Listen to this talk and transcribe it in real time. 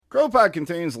CROpod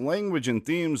contains language and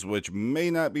themes which may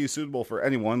not be suitable for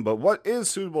anyone, but what is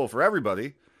suitable for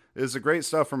everybody is the great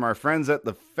stuff from our friends at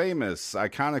The Famous,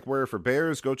 iconic wear for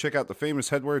bears. Go check out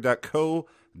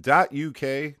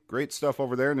thefamousheadwear.co.uk. Great stuff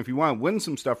over there. And if you want to win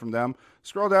some stuff from them,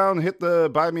 scroll down, hit the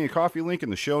Buy Me a Coffee link in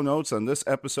the show notes on this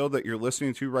episode that you're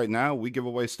listening to right now. We give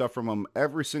away stuff from them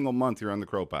every single month here on the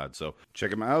CROpod. So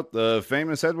check them out,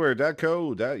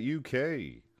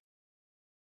 thefamousheadwear.co.uk.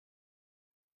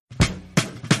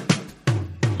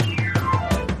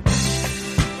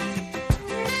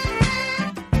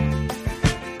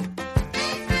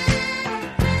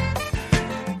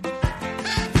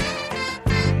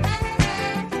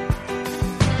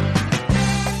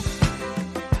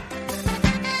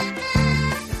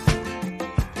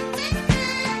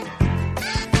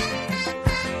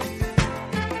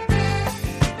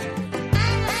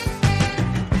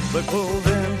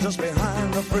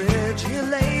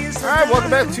 Alright, welcome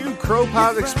back to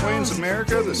CROpod Explains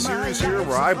America, the series here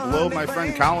where I blow my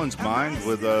friend Colin's mind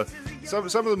with some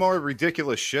of the more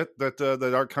ridiculous shit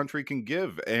that our country can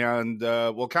give. And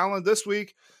well, Colin, this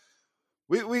week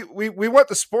we went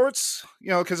to sports,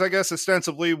 because I guess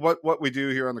ostensibly what we do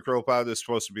here on the CROpod is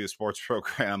supposed to be a sports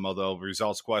program, although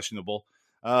results questionable.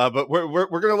 But we're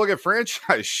going to look at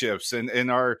franchise shifts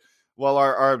and our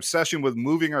obsession with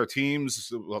moving our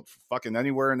teams fucking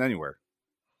anywhere and anywhere.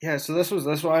 Yeah, so that's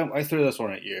why I threw this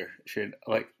one at you, Shane.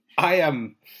 Like, my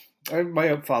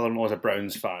father-in-law is a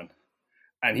Browns fan,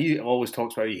 and he always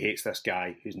talks about he hates this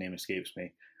guy whose name escapes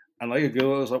me. And like a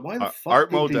girl, I was like, why the fuck Art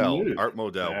did Modell. he move? Art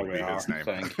Modell would be his name.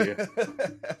 Thank you.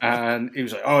 And he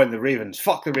was like, oh, and the Ravens.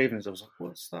 Fuck the Ravens. I was like,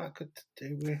 what's that got to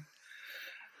do with?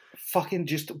 Fucking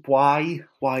just why?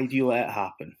 Why do you let it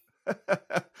happen?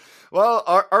 Well,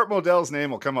 Art Modell's name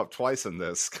will come up twice in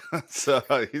this. So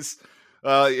he's...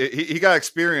 he got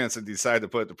experience and decided to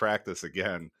put it to practice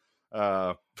again.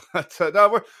 But no,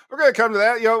 we're going to come to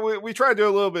that. We try to do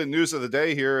a little bit of news of the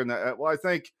day here, and I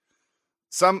think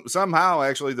somehow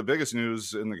actually the biggest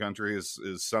news in the country is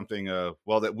something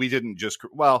that we didn't just.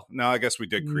 Well, no, I guess we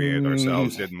did create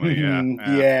ourselves, didn't we?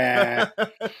 Yeah.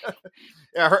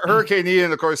 Yeah. Hurricane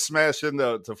Ian, of course, smashed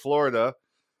into Florida,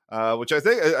 which I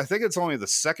think it's only the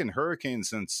second hurricane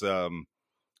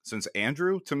since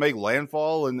Andrew to make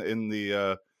landfall in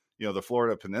the the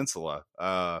Florida Peninsula.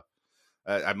 I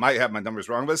might have my numbers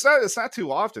wrong, but it's not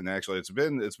too often actually. It's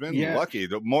been lucky.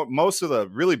 Most of the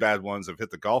really bad ones have hit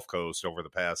the Gulf Coast over the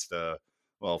past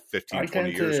 15,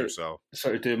 20 years or so.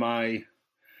 Sort of do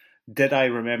did I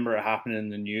remember it happening in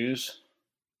the news?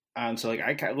 And so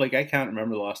I can't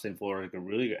remember the last time Florida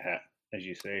really got hit, as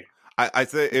you say. I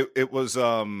think it was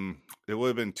it would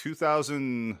have been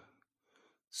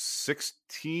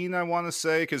 2016, I want to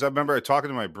say, because I remember talking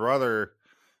to my brother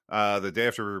the day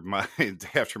after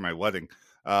my wedding.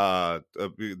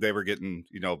 They were getting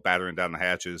battering down the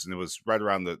hatches, and it was right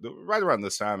around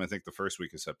this time. I think the first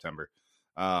week of September.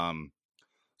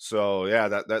 So yeah,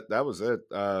 that was it.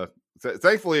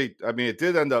 Thankfully, I mean, it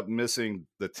did end up missing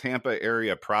the Tampa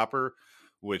area proper,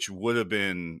 which would have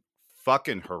been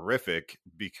fucking horrific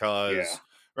because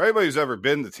for anybody who's ever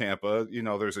been to Tampa,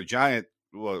 there's a giant.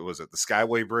 What was it? The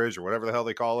Skyway Bridge or whatever the hell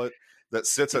they call it that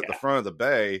sits at the front of the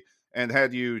bay. And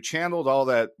had you channeled all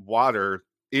that water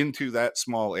into that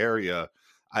small area,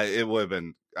 it would have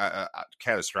been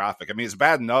catastrophic. I mean, it's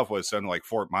bad enough with something like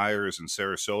Fort Myers and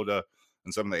Sarasota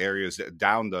and some of the areas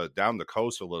down the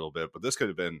coast a little bit, but this could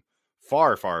have been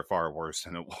far, far, far worse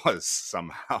than it was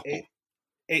somehow.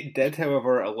 It did,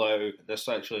 however, allow this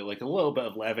actually like a little bit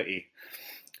of levity.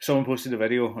 Someone posted a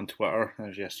video on Twitter, that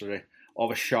was yesterday,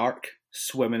 of a shark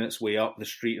swimming its way up the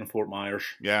street in Fort Myers.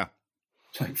 Yeah.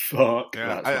 It's like, fuck.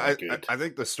 Yeah, that's not good. I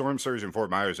think the storm surge in Fort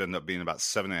Myers ended up being about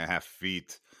 7.5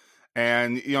 feet.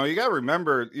 And, you got to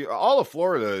remember, all of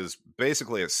Florida is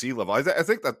basically at sea level. I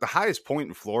think that the highest point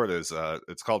in Florida is,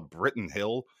 it's called Britton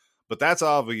Hill, but that's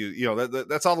all,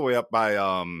 that's all the way up by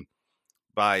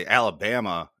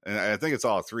Alabama. And I think it's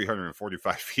all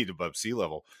 345 feet above sea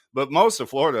level. But most of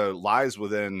Florida lies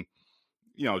within,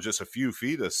 just a few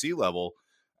feet of sea level.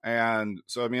 And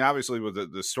so, I mean, obviously with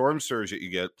the storm surge that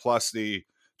you get, plus the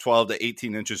 12 to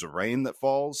 18 inches of rain that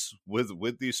falls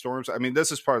with these storms. I mean,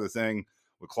 this is part of the thing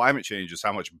with climate change is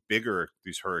how much bigger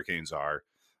these hurricanes are,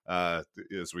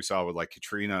 as we saw with like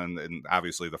Katrina and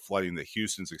obviously the flooding that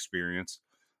Houston's experienced.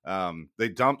 They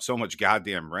dump so much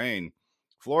goddamn rain.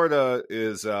 Florida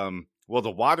is, the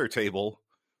water table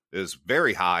is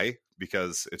very high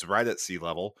because it's right at sea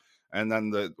level. And then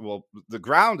the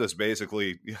ground is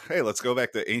basically, hey, let's go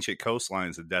back to ancient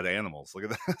coastlines and dead animals. Look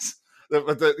at this.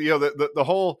 But the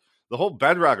whole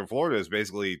bedrock of Florida is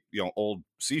basically, old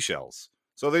seashells.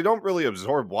 So they don't really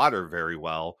absorb water very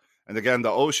well. And again, the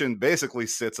ocean basically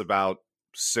sits about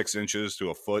 6 inches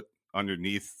to a foot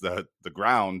underneath the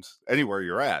ground anywhere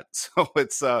you're at. So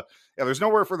it's yeah, there's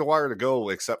nowhere for the water to go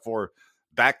except for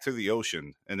back to the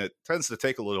ocean, and it tends to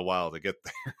take a little while to get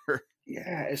there.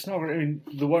 Yeah, it's not. I mean,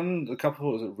 the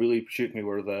couple that really shook me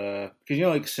were because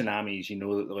like tsunamis,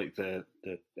 that like the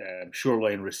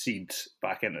shoreline recedes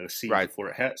back into the sea Right. before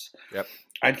it hits. Yep.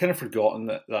 I'd kind of forgotten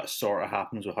that sort of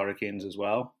happens with hurricanes as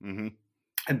well. Mm-hmm.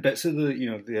 And bits of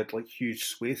they had like huge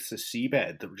swathes of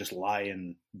seabed that were just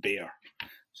lying bare.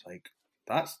 It's like,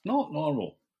 that's not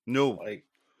normal. No. Like,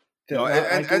 No,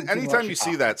 and anytime you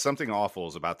see that, something awful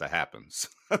is about to happen.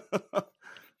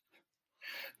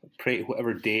 Pray to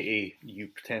whatever deity you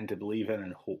pretend to believe in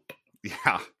and hope.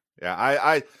 Yeah.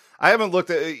 I haven't looked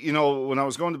at, when I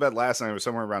was going to bed last night, it was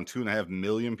somewhere around 2.5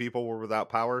 million people were without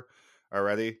power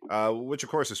already, which of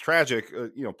course is tragic.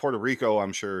 Puerto Rico,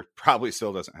 I'm sure, probably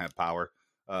still doesn't have power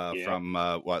from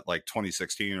like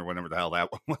 2016 or whenever the hell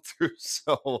that one went through.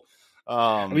 So,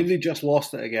 I mean, they just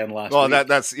lost it again last week. Well,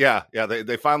 that's yeah.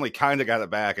 They finally kind of got it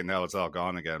back, and now it's all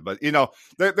gone again. But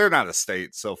they're not a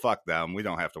state, so fuck them. We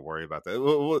don't have to worry about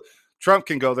that. Trump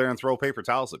can go there and throw paper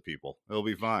towels at people. It'll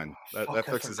be fine. That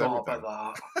fixes everything.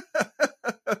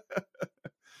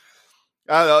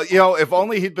 If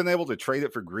only he'd been able to trade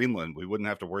it for Greenland, we wouldn't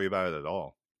have to worry about it at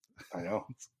all. I know.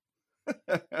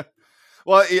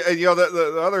 Well,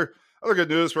 the other good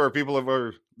news for our people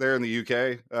over there in the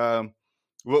UK.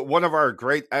 One of our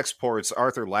great exports,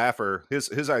 Arthur Laffer,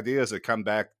 his ideas have come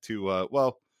back to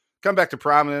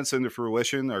prominence and to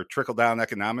fruition, or trickle down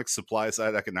economics, supply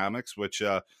side economics. Which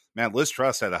Liz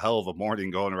Truss had a hell of a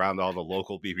morning going around all the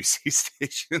local BBC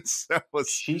stations.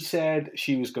 She said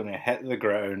she was going to hit the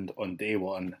ground on day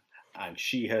one, and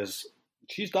she's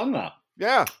done that.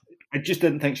 Yeah, I just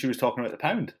didn't think she was talking about the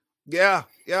pound. Yeah.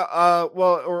 I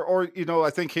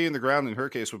think hitting the ground in her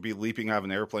case would be leaping out of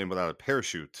an airplane without a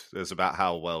parachute. Is about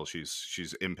how well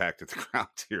she's impacted the ground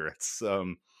here. It's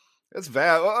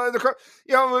bad.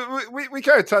 We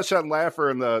kind of touched on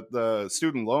Laffer in the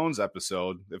student loans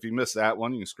episode. If you missed that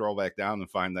one, you can scroll back down and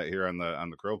find that here on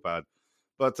the CROpod.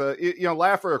 But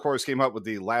Laffer, of course, came up with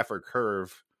the Laffer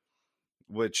curve,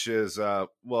 which is, they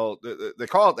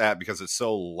call it that because it's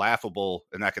so laughable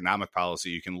in economic policy.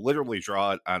 You can literally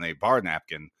draw it on a bar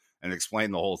napkin and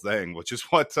explain the whole thing, which is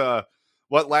what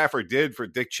Laffer did for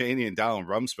Dick Cheney and Donald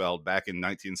Rumsfeld back in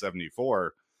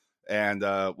 1974. And,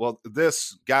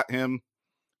 this got him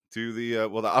to the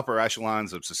upper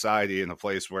echelons of society, in a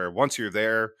place where once you're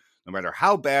there, no matter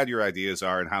how bad your ideas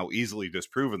are and how easily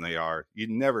disproven they are, you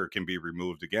never can be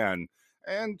removed again.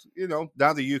 And,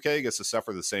 now the UK gets to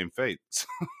suffer the same fate.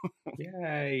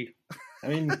 Yay. I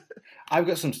mean, I've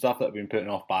got some stuff that I've been putting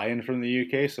off buying from the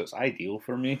UK, so it's ideal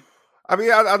for me. I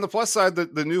mean, on the plus side,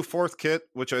 the new fourth kit,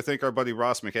 which I think our buddy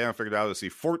Ross McCann figured out, is the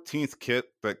 14th kit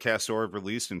that Castore have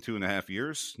released in 2.5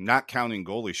 years, not counting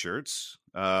goalie shirts.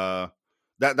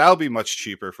 That'll be much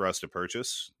cheaper for us to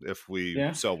purchase if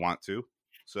we so want to.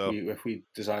 So if we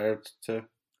desired to.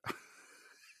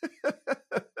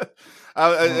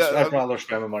 I'd rather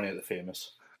spend my money at the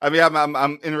Famous. I mean,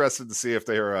 I'm interested to see if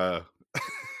they're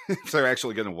if they're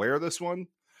actually going to wear this one.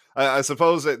 I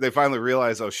suppose that they finally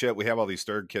realize, oh shit, we have all these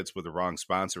third kits with the wrong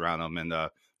sponsor on them, and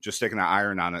just sticking an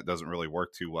iron on it doesn't really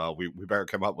work too well. We better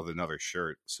come up with another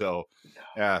shirt. So,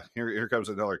 yeah, here comes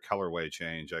another colorway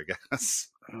change, I guess.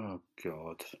 Oh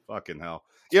god, fucking hell!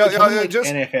 Just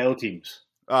NFL teams.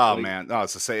 Oh man, no,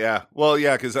 it's to say, yeah. Well,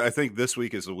 yeah, because I think this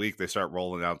week is the week they start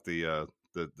rolling out the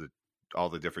all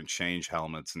the different change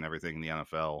helmets and everything in the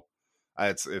NFL.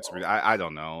 I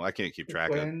don't know. I can't keep track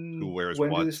of who wears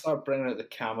what. When do they start bringing out the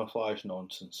camouflage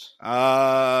nonsense?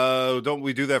 Don't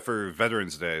we do that for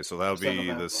Veterans Day? So that'll be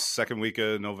November. The second week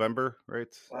of November, right?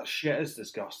 That shit is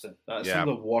disgusting. That's some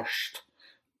of the worst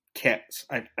kits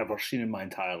I've ever seen in my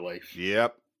entire life.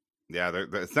 Yep. Yeah.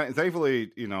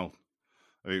 Thankfully,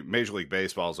 I mean, Major League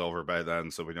Baseball's over by then,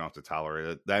 so we don't have to tolerate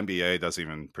it. The NBA doesn't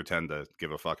even pretend to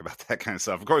give a fuck about that kind of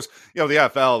stuff. Of course, the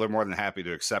NFL, they're more than happy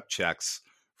to accept checks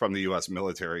from the U.S.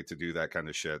 military to do that kind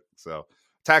of shit. So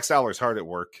tax dollars hard at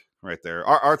work right there.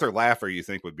 Arthur Laffer, you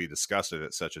think, would be disgusted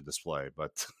at such a display,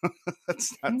 but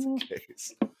that's not the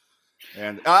case.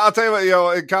 And I'll tell you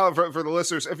what, Colin, for the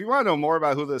listeners, if you want to know more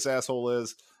about who this asshole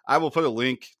is, I will put a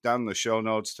link down in the show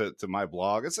notes to my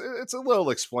blog. It's a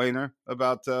little explainer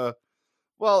about,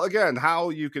 again, how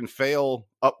you can fail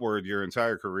upward your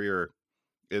entire career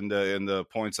in the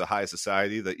points of high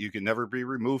society that you can never be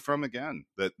removed from again.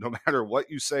 That no matter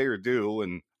what you say or do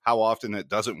and how often it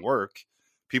doesn't work,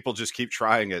 people just keep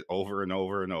trying it over and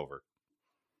over and over.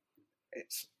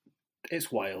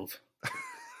 It's wild.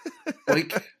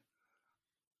 Like,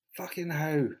 fucking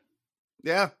how?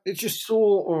 Yeah. It's just so,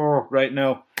 oh, right,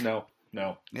 no. Yeah.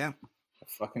 I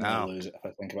fucking gonna lose it if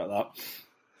I think about that.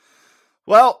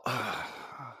 Well,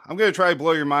 I'm going to try to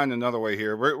blow your mind another way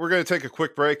here. We're going to take a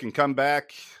quick break and come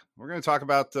back. We're going to talk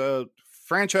about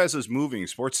franchises moving,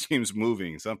 sports teams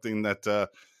moving, something that,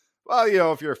 well, you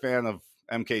know, if you're a fan of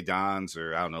MK Dons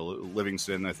or, I don't know,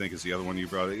 Livingston, I think is the other one you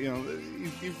brought it. You know,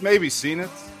 you've maybe seen it.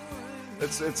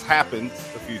 It's happened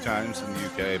a few times in the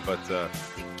UK, but,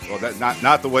 well, that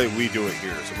not the way we do it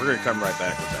here. So we're going to come right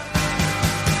back with that.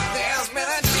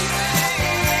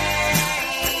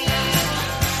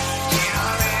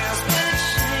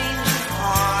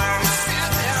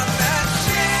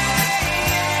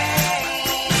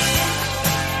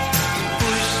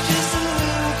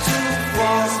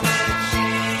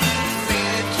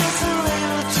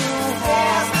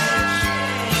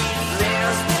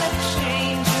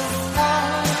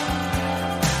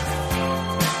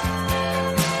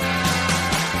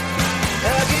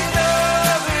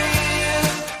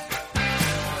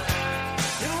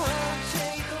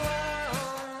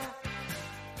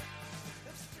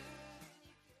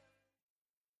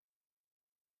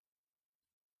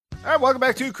 All right, welcome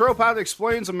back to CROpod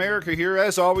Explains America here.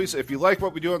 As always, if you like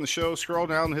what we do on the show, scroll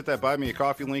down and hit that Buy Me a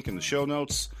Coffee link in the show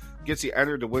notes. Gets you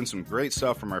entered to win some great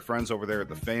stuff from our friends over there at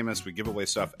The Famous. We give away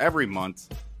stuff every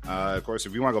month. Of course,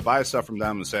 if you want to go buy stuff from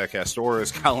them in the SACast store,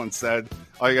 as Colin said,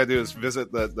 all you got to do is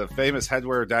visit the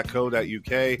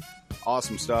famousheadwear.co.uk.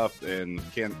 Awesome stuff, and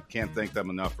can't thank them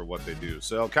enough for what they do.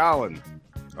 So, Colin,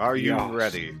 are you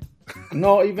ready?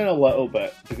 Not even a little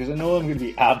bit, because I know I'm going to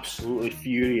be absolutely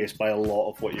furious by a lot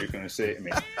of what you're going to say to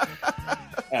me.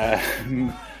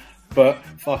 But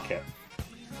fuck it.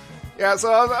 Yeah,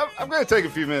 so I'm going to take a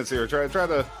few minutes here, try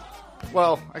to,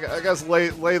 well, I guess lay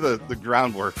the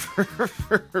groundwork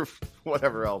for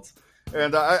whatever else.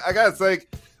 And I got to think,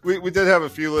 we did have a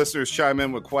few listeners chime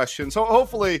in with questions, so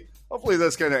hopefully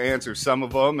this kind of answers some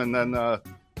of them, and then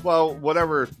well,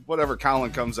 whatever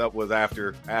Colin comes up with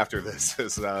after this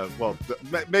is well,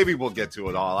 maybe we'll get to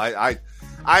it all. I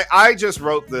just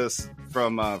wrote this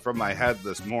from my head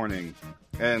this morning,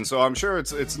 and so I'm sure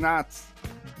it's not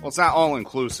all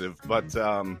inclusive, but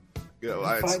you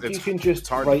know, you can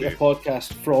just write a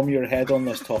podcast from your head on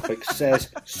this topic says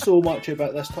so much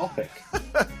about this topic.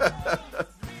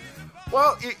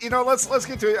 Well, you know, let's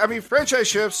get to it. I mean, franchise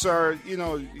shifts are, you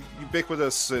know,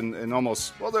 ubiquitous and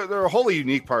almost, well, they're a wholly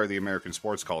unique part of the American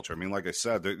sports culture. I mean, like I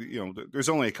said, you know, there's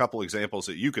only a couple examples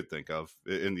that you could think of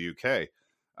in the UK.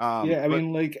 Yeah, I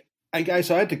mean, like, I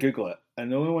had to Google it,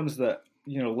 and the only ones that,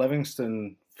 you know,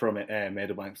 Livingston from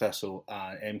Meadowbank Thistle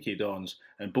and MK Dons,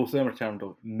 and both of them are termed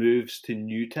of moves to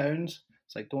new towns.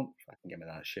 It's like, don't fucking give me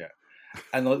that shit.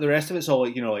 And like, the rest of it's all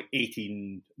like, you know, like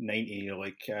 1890, you know,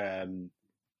 like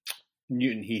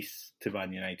Newton Heath to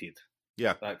Man United.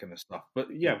 Yeah. That kind of stuff. But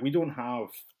yeah, we don't have,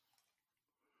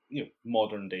 you know,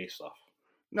 modern day stuff.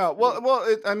 No, well,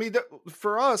 I mean,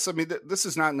 for us, I mean, this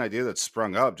is not an idea that's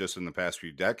sprung up just in the past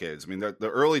few decades. I mean, the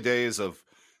early days of,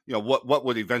 you know, what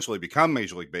would eventually become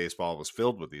Major League Baseball was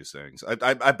filled with these things.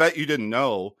 I bet you didn't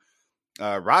know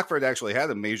Rockford actually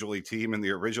had a Major League team in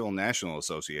the original National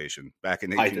Association back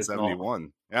in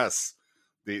 1871. Yes.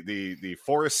 The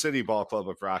Forest City Ball Club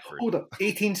of Rockford. Hold up,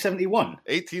 1871?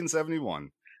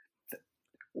 1871.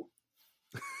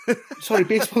 Sorry,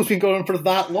 baseball's been going on for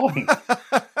that long.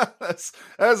 That's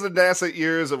the nascent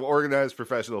years of organized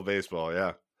professional baseball,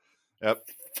 yeah. Yep.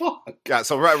 Fuck. Yeah,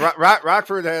 so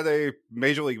Rockford had a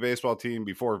Major League Baseball team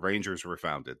before Rangers were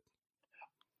founded.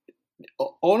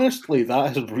 Honestly,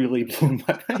 that has really blown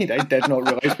my mind. I did not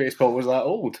realize baseball was that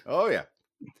old. Oh, yeah.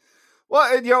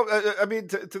 Well, and, you know, I mean,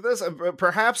 to this,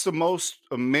 perhaps the most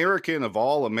American of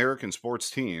all American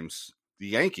sports teams, the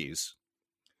Yankees,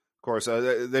 of course,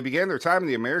 they began their time in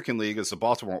the American League as the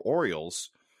Baltimore Orioles,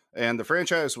 and the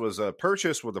franchise was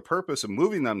purchased with the purpose of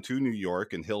moving them to New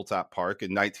York and Hilltop Park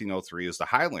in 1903 as the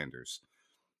Highlanders.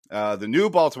 The new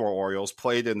Baltimore Orioles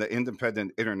played in the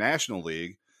Independent International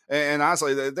League, and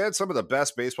honestly, they had some of the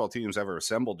best baseball teams ever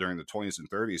assembled during the 20s and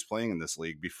 30s playing in this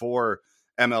league before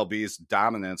MLB's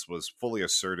dominance was fully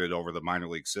asserted over the minor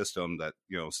league system that,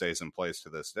 you know, stays in place to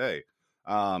this day.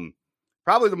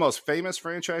 Probably the most famous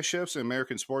franchise shifts in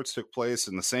American sports took place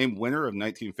in the same winter of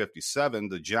 1957.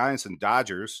 The Giants and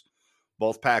Dodgers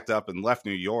both packed up and left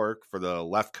New York for the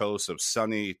left coast of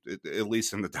sunny, at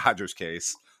least in the Dodgers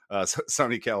case,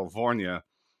 sunny California.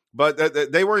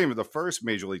 But they weren't even the first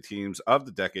major league teams of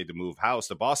the decade to move house.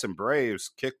 The Boston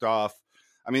Braves kicked off.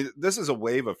 I mean, this is a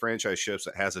wave of franchise shifts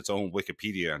that has its own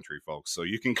Wikipedia entry, folks. So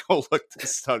you can go look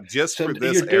this stuff just So for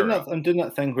this era. I'm doing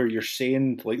that thing where you're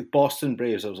saying like Boston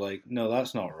Braves. I was like, no,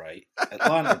 that's not right.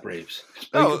 Atlanta Braves.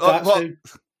 Like, No, well,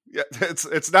 yeah,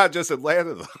 it's not just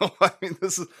Atlanta though. I mean,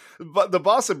 but the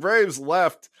Boston Braves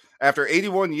left after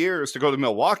 81 years to go to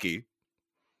Milwaukee.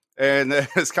 And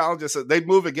as Colin just said, they'd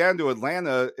move again to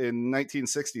Atlanta in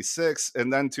 1966,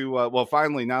 and then to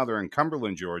finally now they're in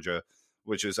Cumberland, Georgia,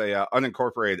 which is a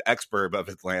unincorporated exurb of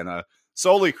Atlanta,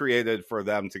 solely created for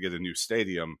them to get a new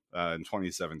stadium in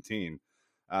 2017.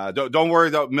 Don't worry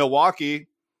about Milwaukee.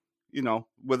 You know,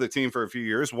 with a team for a few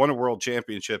years, won a world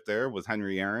championship there with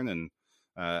Henry Aaron and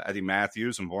Eddie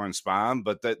Matthews and Warren Spahn,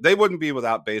 but they wouldn't be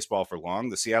without baseball for long.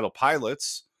 The Seattle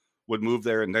Pilots would move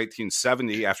there in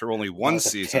 1970 after only one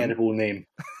season. Terrible name.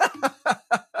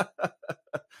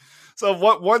 So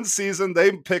one season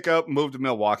they pick up, move to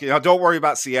Milwaukee. Now, don't worry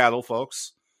about Seattle,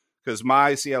 folks, because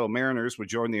my Seattle Mariners would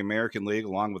join the American League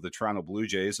along with the Toronto Blue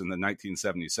Jays in the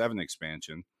 1977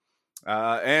 expansion.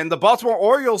 And the Baltimore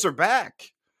Orioles are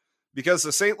back because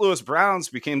the St. Louis Browns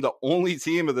became the only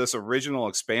team of this original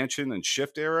expansion and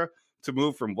shift era to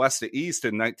move from west to east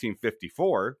in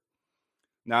 1954.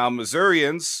 Now,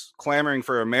 Missourians clamoring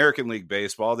for American League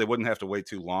baseball, they wouldn't have to wait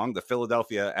too long. The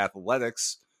Philadelphia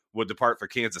Athletics would depart for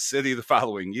Kansas City the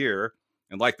following year.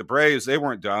 And like the Braves, they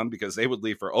weren't done because they would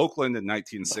leave for Oakland in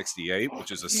 1968, which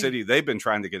is a city they've been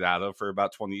trying to get out of for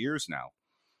about 20 years now.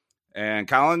 And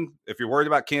Colin, if you're worried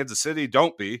about Kansas City,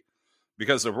 don't be,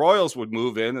 because the Royals would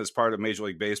move in as part of Major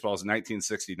League Baseball's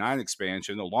 1969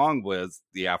 expansion, along with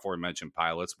the aforementioned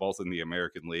Pilots, both in the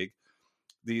American League.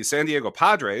 The San Diego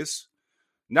Padres,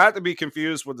 not to be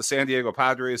confused with the San Diego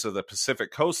Padres of the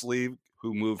Pacific Coast League,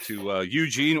 who moved to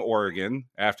Eugene, Oregon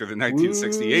after the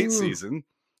 1968 season.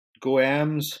 Go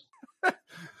Ams.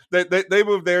 They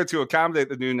moved there to accommodate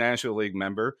the new National League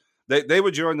member. They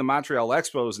would join the Montreal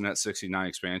Expos in that 69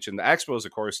 expansion. The Expos,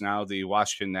 of course, now the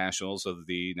Washington Nationals of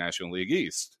the National League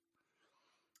East.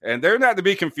 And they're not to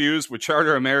be confused with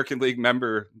charter American League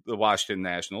member, the Washington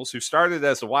Nationals, who started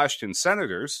as the Washington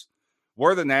Senators,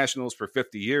 were the Nationals for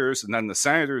 50 years, and then the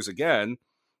Senators again,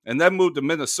 and then moved to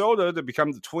Minnesota to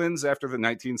become the Twins after the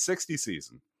 1960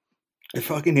 season. I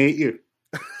fucking hate you.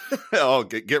 Oh,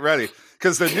 get ready.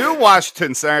 Because the new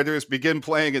Washington Senators begin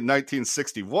playing in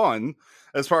 1961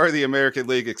 as part of the American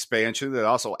League expansion that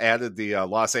also added the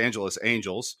Los Angeles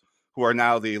Angels, who are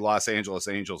now the Los Angeles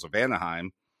Angels of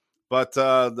Anaheim. But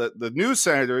the new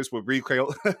Senators would relocate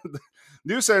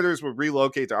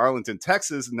to Arlington,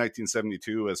 Texas in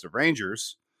 1972 as the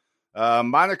Rangers.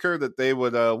 Moniker that they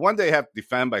would one day have to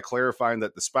defend by clarifying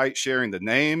that despite sharing the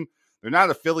name, they're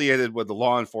not affiliated with the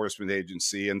law enforcement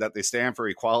agency and that they stand for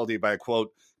equality by,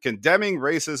 quote, condemning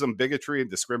racism, bigotry, and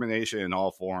discrimination in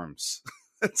all forms.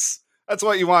 That's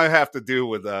what you want to have to do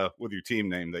with your team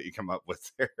name that you come up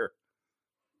with there.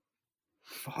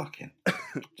 Fucking.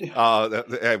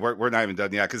 We're not even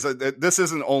done yet because this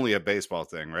isn't only a baseball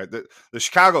thing, right? The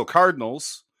Chicago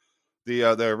Cardinals, the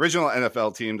original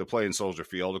NFL team to play in Soldier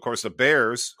Field. Of course, the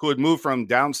Bears, who had moved from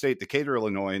downstate Decatur,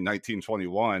 Illinois in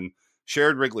 1921,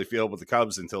 shared Wrigley Field with the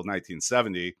Cubs until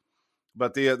 1970.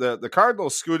 But the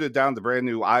Cardinals scooted down the brand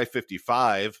new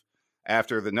I-55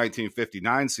 after the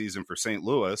 1959 season for St.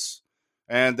 Louis,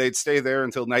 and they'd stay there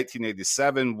until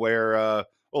 1987, where,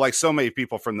 like so many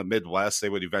people from the Midwest, they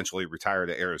would eventually retire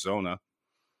to Arizona.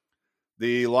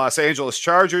 The Los Angeles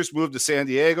Chargers moved to San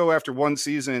Diego after one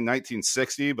season in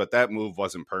 1960, but that move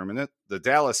wasn't permanent. The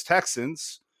Dallas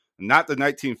Texans, not the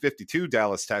 1952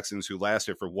 Dallas Texans who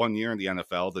lasted for 1 year in the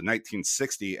NFL, the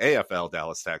 1960 AFL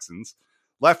Dallas Texans,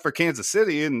 left for Kansas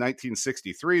City in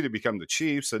 1963 to become the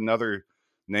Chiefs, another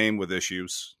name with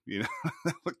issues,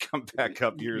 that would come back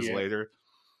up years later.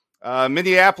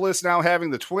 Minneapolis now having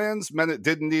the Twins meant it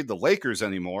didn't need the Lakers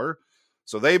anymore.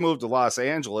 So they moved to Los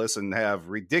Angeles and have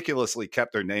ridiculously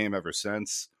kept their name ever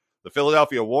since. The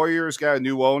Philadelphia Warriors got a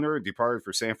new owner and departed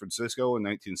for San Francisco in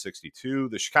 1962.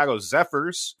 The Chicago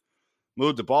Zephyrs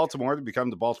moved to Baltimore to become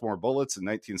the Baltimore Bullets in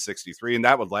 1963, and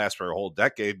that would last for a whole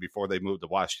decade before they moved to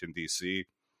Washington, D.C.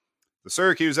 The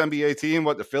Syracuse NBA team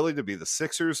went to Philly to be the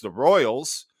Sixers. The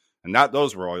Royals, and not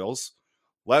those Royals,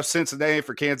 left Cincinnati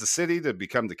for Kansas City to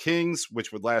become the Kings,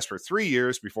 which would last for 3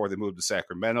 years before they moved to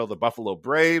Sacramento. The Buffalo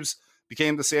Braves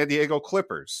became the San Diego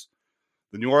Clippers.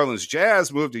 The New Orleans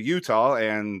Jazz moved to Utah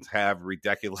and have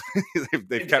ridiculous.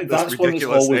 they've kept this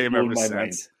ridiculous name ever since.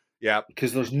 Mind. Yeah,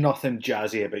 because there's nothing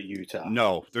jazzy about Utah.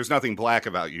 No, there's nothing black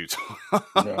about Utah.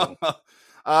 No.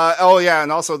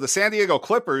 And also the San Diego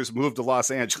Clippers moved to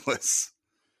Los Angeles.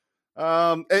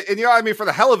 I mean, for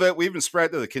the hell of it, we even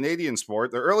spread to the Canadian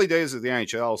sport. The early days of the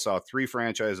NHL saw 3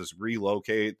 franchises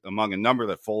relocate, among a number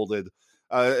that folded.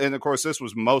 And of course, this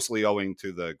was mostly owing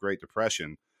to the Great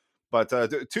Depression. But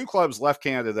 2 clubs left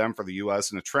Canada then for the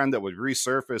U.S. in a trend that would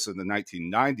resurface in the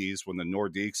 1990s when the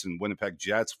Nordiques and Winnipeg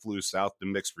Jets flew south to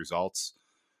mixed results.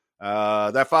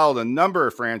 That followed a number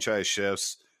of franchise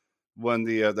shifts when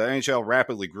the NHL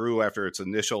rapidly grew after its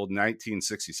initial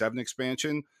 1967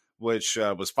 expansion, which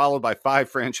was followed by 5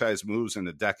 franchise moves in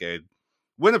a decade.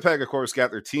 Winnipeg, of course,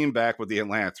 got their team back with the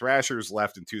Atlanta Thrashers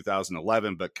left in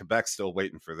 2011, but Quebec's still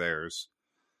waiting for theirs.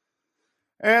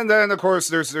 And then, of course,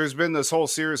 there's been this whole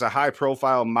series of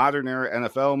high-profile modern-era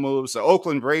NFL moves. The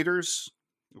Oakland Raiders,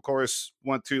 of course,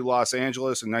 went to Los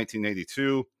Angeles in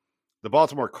 1982. The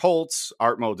Baltimore Colts,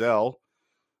 Art Modell,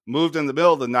 moved in the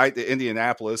middle of the night to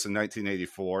Indianapolis in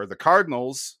 1984. The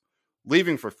Cardinals,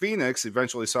 leaving for Phoenix,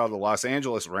 eventually saw the Los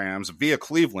Angeles Rams, via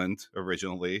Cleveland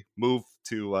originally, move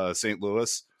to St.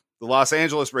 Louis. The Los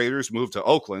Angeles Raiders moved to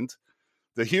Oakland.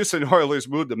 The Houston Oilers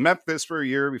moved to Memphis for a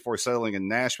year before settling in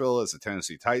Nashville as the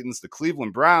Tennessee Titans. The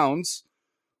Cleveland Browns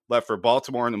left for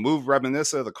Baltimore in a move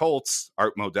reminiscent of the Colts,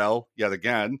 Art Modell, yet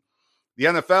again. The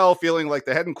NFL, feeling like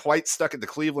they hadn't quite stuck it to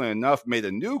Cleveland enough, made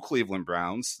a new Cleveland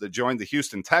Browns that joined the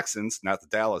Houston Texans, not the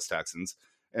Dallas Texans,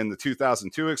 in the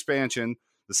 2002 expansion.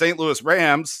 The St. Louis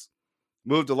Rams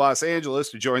moved to Los Angeles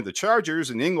to join the Chargers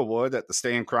in Inglewood at the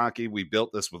Stan Kroenke "We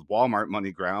Built This with Walmart"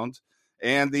 money ground.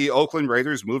 And the Oakland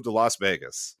Raiders moved to Las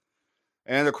Vegas.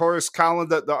 And of course, Colin,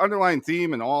 the underlying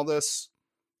theme in all this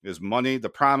is money, the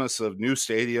promise of new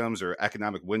stadiums or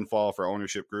economic windfall for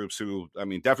ownership groups who, I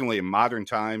mean, definitely in modern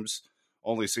times,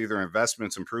 only see their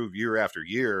investments improve year after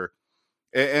year.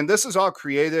 And this is all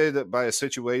created by a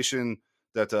situation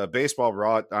that baseball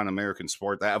wrought on American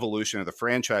sport, the evolution of the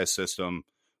franchise system,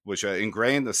 which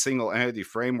ingrained the single entity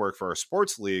framework for our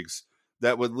sports leagues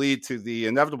that would lead to the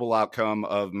inevitable outcome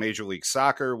of Major League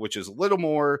Soccer, which is little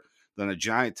more than a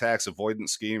giant tax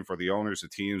avoidance scheme for the owners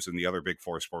of teams in the other big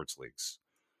 4 sports leagues.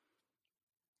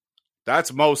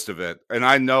 That's most of it. And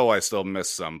I know I still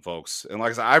miss some, folks. And like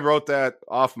I said, I wrote that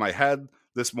off my head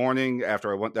this morning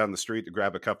after I went down the street to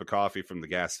grab a cup of coffee from the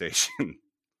gas station.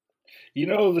 You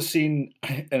know the scene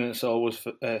in It's Always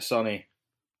Sunny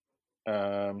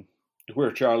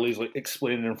where Charlie's like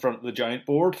explaining in front of the giant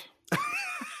board?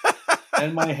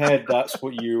 In my head, that's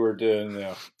what you were doing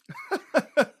there.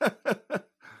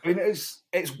 I mean,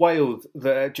 it's wild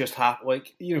that it just happened,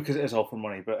 like, you know, because it is all for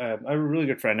money. But a really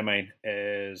good friend of mine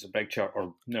is a big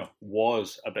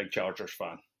was a big Chargers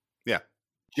fan. Yeah,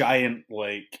 giant,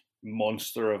 like,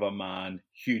 monster of a man,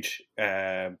 huge.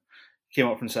 Came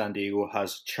up from San Diego,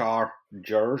 has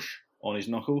Chargers on his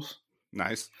knuckles.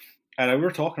 Nice. And we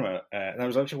were talking about it, and that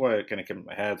was actually why it kind of came in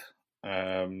my head.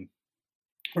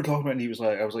 We were talking about it, and he was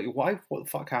like, I was like, why? What the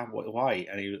fuck happened? Why?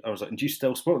 And I was like, do you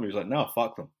still support them? He was like, no,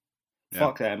 fuck them. Yeah.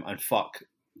 Fuck them, and fuck,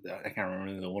 I can't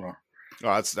remember the owner.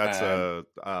 Oh, that's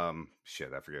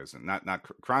shit, I forget his name. Not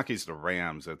Kroenke's the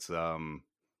Rams. It's some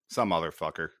other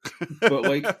fucker. But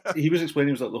like, he was explaining,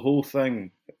 he was like, the whole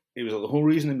thing, it was like, the whole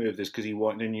reason they moved is because he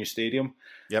wanted a new stadium.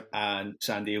 Yep. And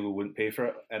San Diego wouldn't pay for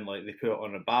it, and like they put it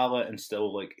on a ballot, and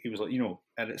still, like, he was like, you know,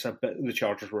 and it's a bit, the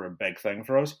Chargers were a big thing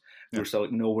for us. We were still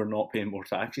like, no, we're not paying more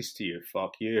taxes to you.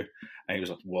 Fuck you. And he was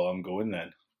like, well, I'm going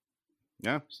then.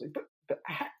 Yeah. It's like, but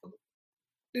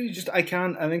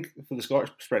I think from the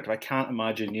Scottish perspective, I can't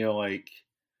imagine, you know, like,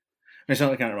 it's not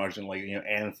like I can't imagine, like, you know,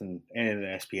 anything in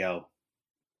the SPL,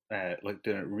 like,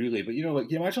 doing it really, but, you know, like,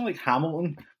 you imagine, like,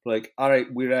 Hamilton, like, all right,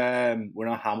 we're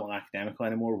not Hamilton Academical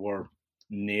anymore, we're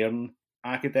Nairn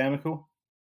Academical.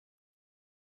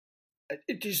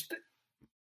 It just,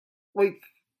 like,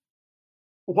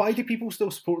 why do people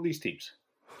still support these teams?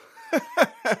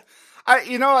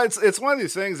 It's one of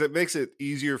these things that makes it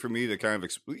easier for me to kind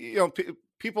of,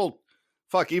 people,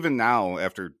 fuck, even now,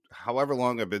 after however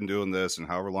long I've been doing this and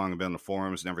however long I've been on the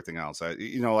forums and everything else, I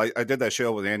did that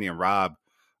show with Andy and Rob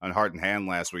on Heart and Hand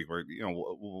last week where, you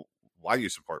know, why do you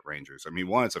support Rangers? I mean,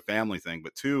 one, it's a family thing,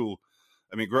 but two,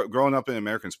 I mean, growing up in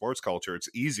American sports culture, it's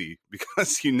easy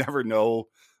because you never know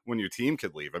when your team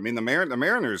could leave. I mean, the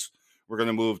Mariners were going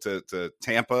to move to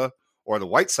Tampa, or the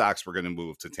White Sox were going to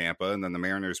move to Tampa, and then the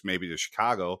Mariners maybe to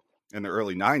Chicago in the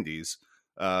early 90s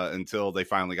until they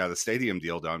finally got a stadium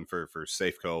deal done for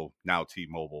Safeco, now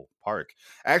T-Mobile Park.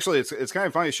 Actually, it's kind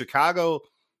of funny. Chicago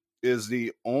is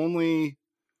the only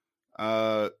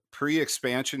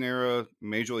pre-expansion era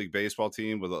Major League Baseball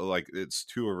team with, like, its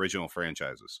 2 original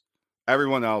franchises.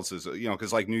 Everyone else is, you know,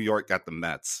 because like New York got the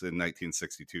Mets in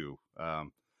 1962.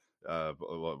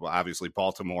 Obviously,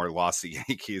 Baltimore lost the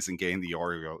Yankees and gained the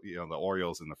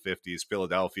Orioles in the 50s.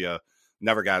 Philadelphia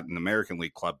never got an American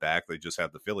League club back. They just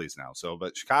have the Phillies now. So,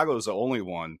 but Chicago is the only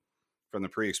one from the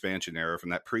pre-expansion era, from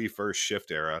that pre-first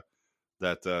shift era,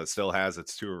 that still has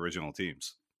its two original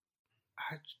teams.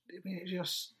 I mean, it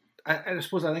just. I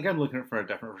suppose I think I'm looking at it from a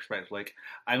different perspective. Like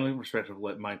I'm looking at the perspective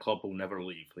like my club will never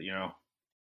leave. You know,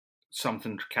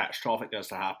 something catastrophic has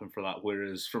to happen for that.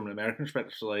 Whereas from an American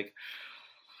perspective, it's like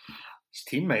this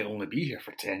team might only be here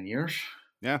for 10 years.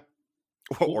 Yeah,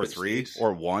 or 3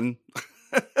 or 1.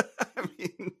 I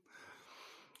mean,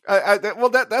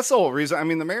 that's the whole reason. I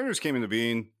mean, the Mariners came into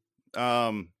being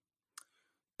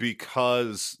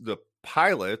because the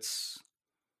pilots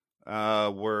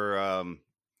were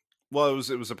well,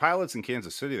 it was the pilots in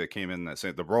Kansas City that came in that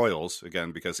same, the Royals,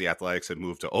 again, because the Athletics had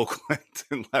moved to Oakland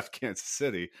and left Kansas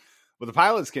City. But the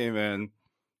pilots came in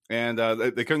and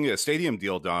they couldn't get a stadium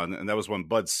deal done. And that was when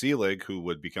Bud Selig, who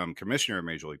would become commissioner of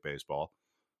Major League Baseball,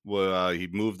 he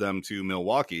moved them to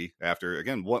Milwaukee after,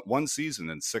 again, one season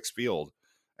in Sixth Field.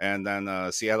 And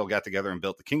then Seattle got together and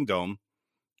built the Kingdome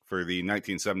for the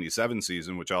 1977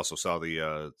 season, which also saw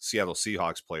the Seattle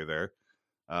Seahawks play there.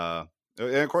 And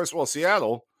of course, well,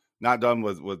 Seattle, not done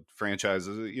with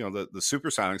franchises. You know, the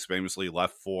Supersonics famously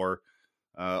left for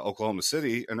Oklahoma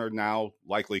City and are now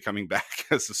likely coming back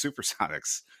as the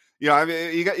Supersonics. You know, I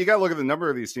mean, you got to look at the number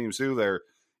of these teams too. They're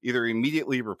either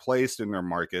immediately replaced in their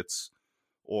markets,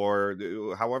 or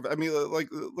however. I mean, like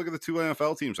look at the two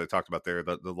NFL teams I talked about there.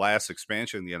 The last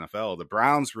expansion in the NFL, the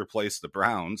Browns replaced the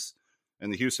Browns,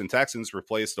 and the Houston Texans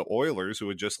replaced the Oilers, who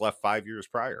had just left 5 years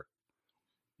prior.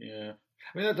 Yeah,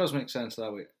 I mean that does make sense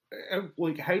that way.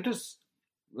 Like, how does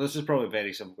this is probably a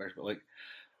very simple question, but like,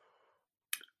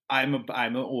 I'm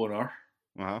an owner,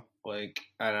 like,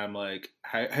 and I'm like,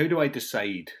 how do I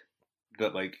decide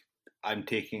that like I'm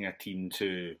taking a team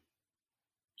to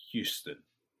Houston?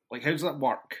 Like, how does that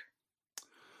work?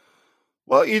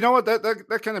 Well, you know what,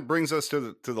 that kind of brings us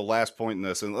to the last point in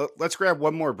this, and let's grab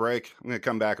one more break. I'm going to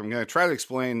come back. I'm going to try to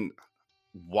explain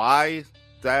why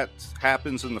that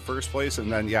happens in the first place,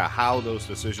 and then how those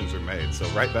decisions are made. So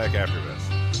right back after this.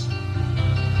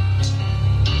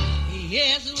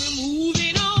 Yes, we're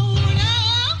moving on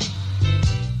up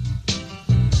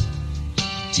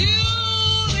to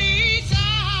the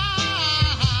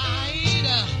side,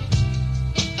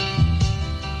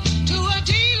 to a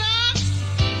deluxe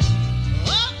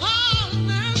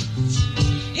apartment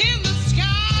in the sky.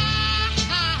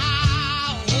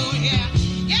 Oh yeah,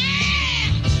 yeah,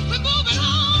 we're moving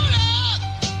on up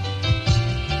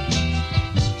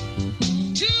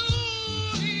to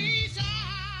the side.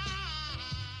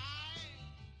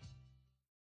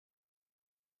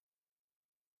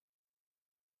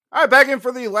 All right, back in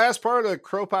for the last part of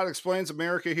CROpod Explains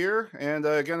America here. And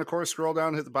again, of course, scroll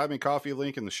down, hit the Buy Me Coffee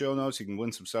link in the show notes. You can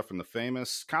win some stuff from the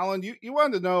famous. Colin, you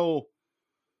wanted to know,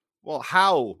 well,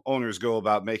 how owners go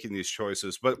about making these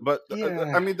choices. But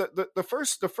I mean, the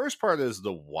first part is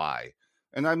the why.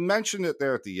 And I mentioned it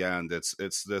there at the end.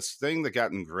 It's this thing that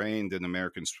got ingrained in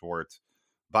American sport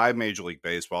by Major League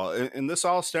Baseball. And this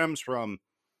all stems from,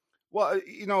 well,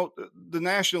 you know, the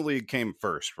National League came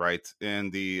first, right?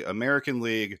 And the American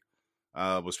League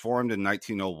was formed in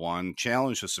 1901,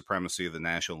 challenged the supremacy of the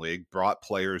National League, brought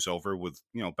players over with,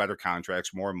 you know, better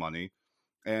contracts, more money.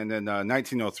 And in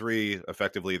 1903,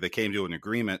 effectively, they came to an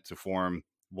agreement to form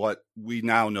what we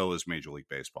now know as Major League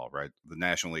Baseball, right? The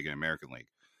National League and American League.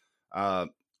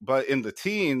 But in the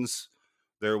teens,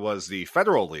 there was the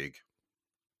Federal League,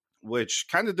 which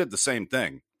kind of did the same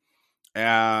thing.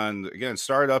 And again,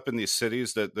 started up in these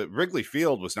cities. That Wrigley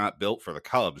Field was not built for the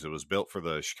Cubs; it was built for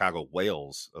the Chicago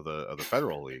Whales of the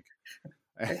Federal League.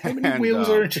 How many whales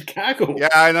are in Chicago? Yeah,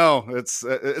 I know. It's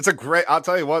a great. I'll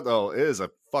tell you what, though, it is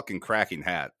a fucking cracking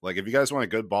hat. Like, if you guys want a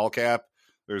good ball cap,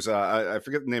 there's I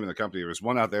forget the name of the company. There's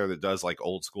one out there that does like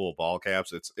old school ball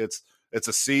caps. It's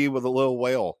a C with a little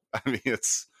whale. I mean,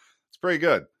 it's pretty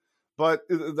good. But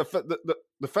the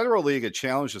Federal League had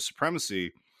challenged the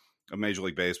supremacy of Major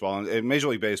League Baseball, and Major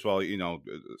League Baseball, you know,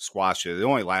 squashed it. It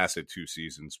only lasted 2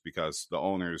 seasons because the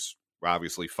owners were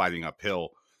obviously fighting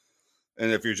uphill.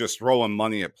 And if you're just throwing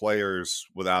money at players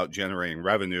without generating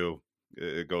revenue,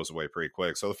 it goes away pretty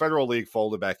quick. So the Federal League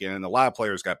folded back in, and a lot of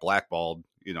players got blackballed,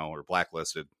 you know, or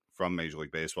blacklisted from Major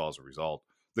League Baseball as a result.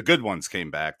 The good ones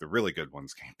came back. The really good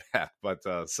ones came back. But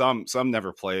some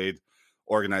never played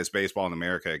organized baseball in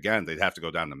America again. They'd have to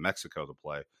go down to Mexico to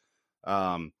play.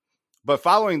 But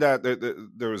following that,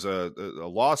 there was a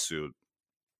lawsuit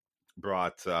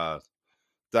brought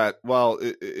that, well,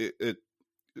 it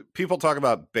people talk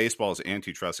about baseball's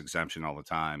antitrust exemption all the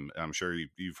time. I'm sure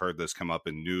you've heard this come up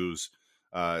in news.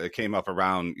 It came up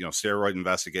around, you know, steroid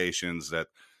investigations, that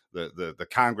the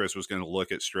Congress was going to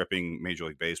look at stripping Major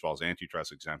League Baseball's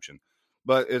antitrust exemption.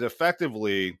 But it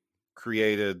effectively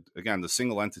created, again, the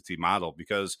single entity model,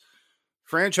 because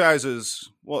franchises,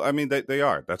 well, I mean, they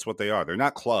are. That's what they are. They're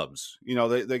not clubs.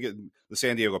 They get the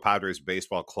San Diego Padres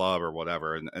baseball club or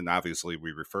whatever, and obviously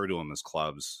we refer to them as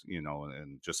clubs,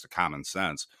 and just a common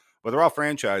sense. But they're all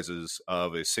franchises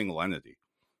of a single entity.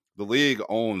 The league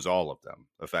owns all of them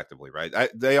effectively, right?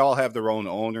 They all have their own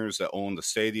owners that own the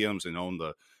stadiums and own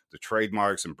the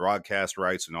trademarks and broadcast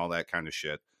rights and all that kind of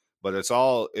shit. But it's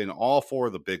all in all four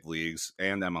of the big leagues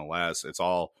and MLS. It's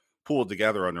all pooled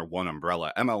together under one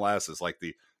umbrella. MLS is like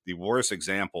the worst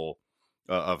example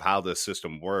of how this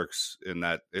system works, in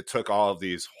that it took all of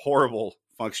these horrible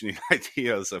functioning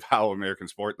ideas of how American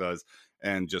sport does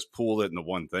and just pooled it into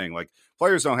one thing. Like,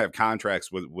 players don't have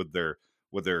contracts with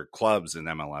their clubs in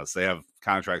MLS. They have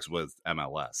contracts with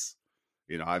MLS.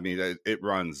 I mean, it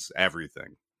runs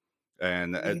everything.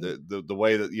 And the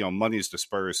way that, money is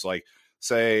dispersed, like,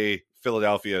 say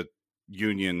Philadelphia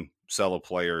Union sell a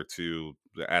player to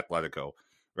the Atletico,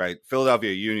 right?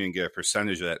 Philadelphia Union get a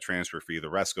percentage of that transfer fee. The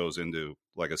rest goes into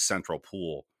like a central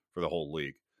pool for the whole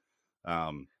league.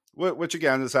 Which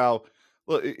again is how,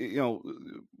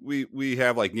 we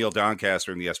have like Neil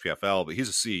Doncaster in the SPFL, but he's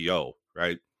a CEO,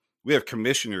 right? We have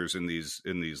commissioners in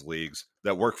these leagues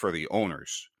that work for the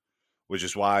owners, which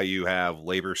is why you have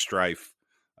labor strife,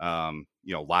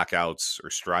 lockouts or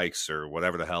strikes or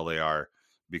whatever the hell they are,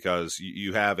 because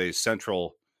you have a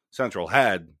central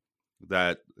head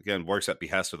that, again, works at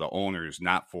behest of the owners,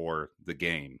 not for the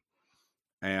game.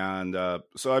 And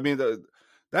so, I mean,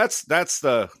 that's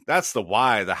the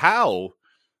why. The how,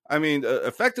 I mean,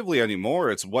 effectively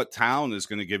anymore, it's what town is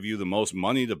going to give you the most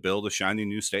money to build a shiny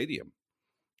new stadium.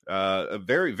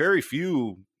 Very, very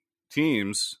few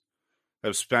teams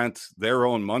have spent their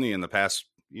own money in the past,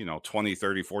 20,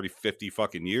 30, 40, 50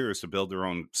 fucking years to build their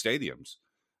own stadiums.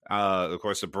 Of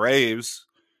course, the Braves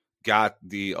got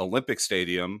the Olympic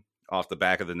Stadium off the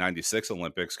back of the 96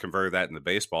 Olympics, converted that into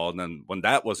baseball. And then when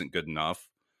that wasn't good enough,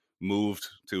 moved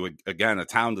to, again, a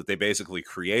town that they basically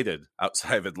created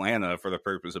outside of Atlanta for the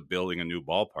purpose of building a new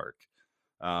ballpark.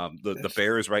 The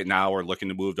Bears right now are looking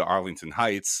to move to Arlington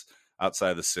Heights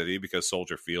outside the city because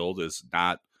Soldier Field is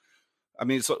not, I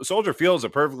mean, Soldier Field is a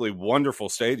perfectly wonderful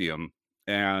stadium.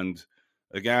 And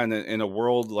again, in a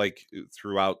world like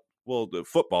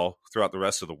football throughout the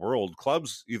rest of the world,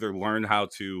 clubs either learn how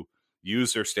to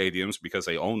use their stadiums because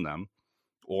they own them,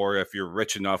 or if you're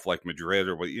rich enough like Madrid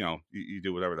or what, you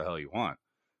do whatever the hell you want.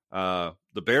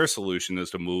 The Bear solution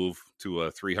is to move to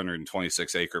a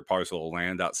 326 acre parcel of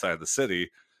land outside the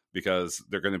city, because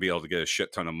they're going to be able to get a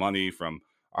shit ton of money from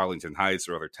Arlington Heights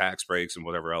or other tax breaks and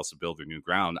whatever else to build their new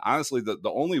ground. Honestly, the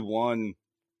only one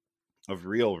of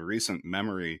real recent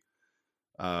memory,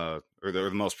 or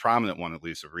the most prominent one, at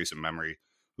least of recent memory,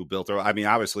 who built their, I mean,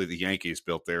 obviously the Yankees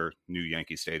built their new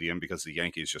Yankee Stadium because the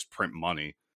Yankees just print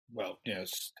money. Well,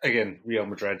 yes, again, Real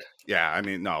Madrid. Yeah, I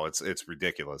mean, no, it's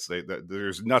ridiculous.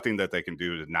 There's nothing that they can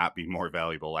do to not be more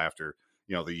valuable after,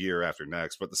 the year after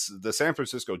next. But the San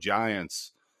Francisco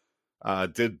Giants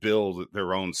did build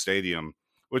their own stadium,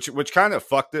 which kind of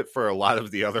fucked it for a lot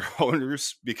of the other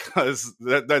owners, because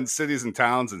then cities and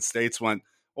towns and states went,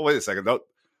 well, wait a second,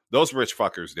 those rich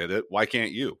fuckers did it. Why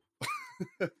can't you?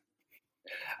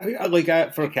 I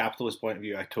mean, for a capitalist point of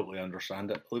view, I totally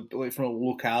understand it. Like from a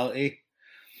locality,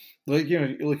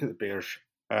 you look at the Bears,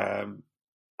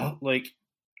 like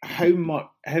how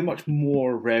much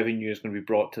more revenue is going to be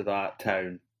brought to that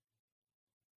town,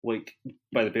 like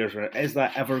by the Bears? Is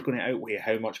that ever going to outweigh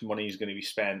how much money is going to be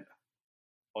spent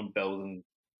on building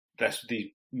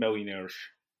these millionaires?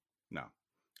 No,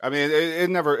 I mean, it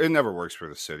never works for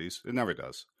the cities. It never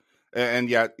does. And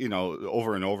yet,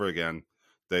 over and over again,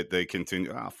 they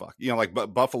continue. Oh, fuck. Like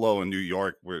Buffalo and New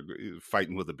York were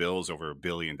fighting with the Bills over $1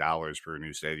 billion for a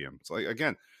new stadium. It's like,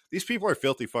 again, these people are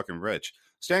filthy fucking rich.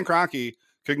 Stan Kroenke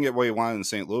couldn't get what he wanted in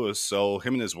St. Louis, so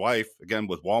him and his wife, again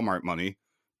with Walmart money,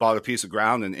 bought a piece of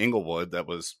ground in Inglewood that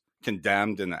was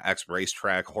condemned in an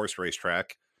horse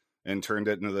racetrack, and turned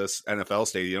it into this NFL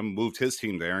stadium, moved his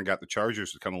team there, and got the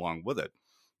Chargers to come along with it.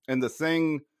 And the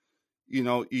thing,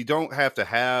 you don't have to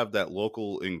have that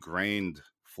local ingrained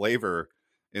flavor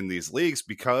in these leagues,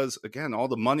 because, again, all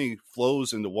the money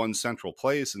flows into one central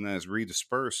place and then is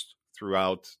redispersed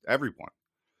throughout everyone.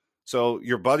 So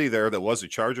your buddy there that was a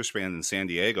Chargers fan in San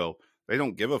Diego, they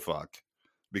don't give a fuck,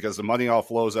 because the money all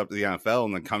flows up to the NFL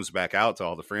and then comes back out to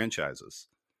all the franchises,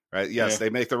 right? Yes, They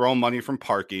make their own money from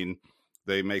parking.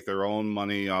 They make their own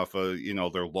money off of,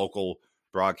 their local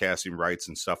broadcasting rights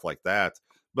and stuff like that.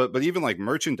 But even like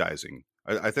merchandising,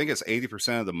 I think it's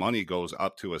 80% of the money goes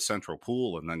up to a central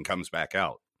pool and then comes back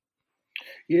out.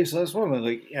 Yeah, so that's one of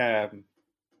the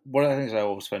one of the things I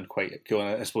always found quite cool,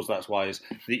 and I suppose that's why is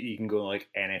that you can go to like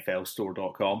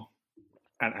NFLstore.com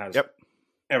and it has Yep.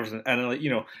 everything. And like,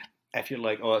 if you're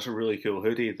like, oh, that's a really cool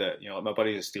hoodie that like my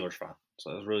buddy's a Steelers fan,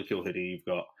 so that's a really cool hoodie you've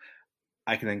got.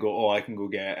 I can then go, oh, I can go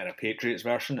get it in a Patriots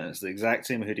version, and it's the exact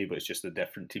same hoodie, but it's just the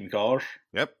different team colours.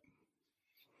 Yep.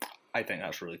 I think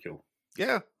that's really cool.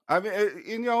 Yeah. I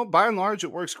mean, by and large,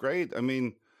 it works great. I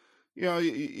mean,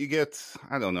 you get,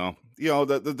 I don't know,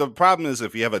 the problem is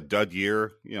if you have a dud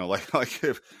year, like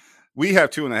if we have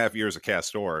 2.5 years of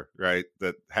Castor, right,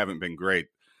 that haven't been great,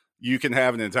 you can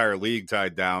have an entire league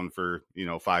tied down for,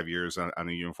 5 years on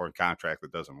a uniform contract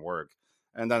that doesn't work.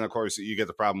 And then, of course, you get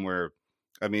the problem where,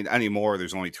 I mean, anymore,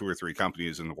 there's only 2 or 3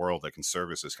 companies in the world that can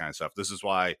service this kind of stuff. This is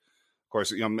why, of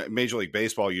course, Major League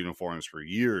Baseball uniforms for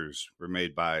years were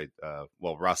made by,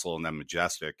 Russell and then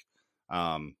Majestic.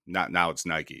 Now it's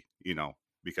Nike,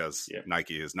 because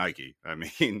Nike is Nike. I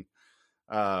mean,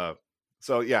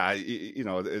 so yeah,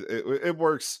 it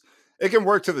works. It can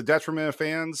work to the detriment of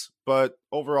fans, but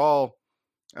overall,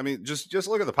 I mean, just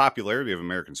look at the popularity of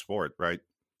American sport, right?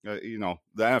 The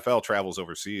NFL travels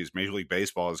overseas. Major League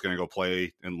Baseball is going to go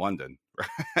play in London.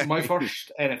 Right? My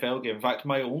first NFL game, in fact,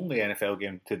 my only NFL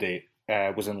game to date,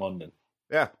 was in London.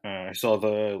 Yeah. I saw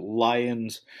the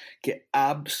Lions get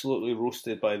absolutely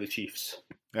roasted by the Chiefs.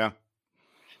 Yeah.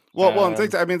 Well,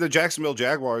 I mean, the Jacksonville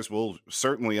Jaguars will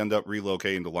certainly end up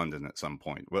relocating to London at some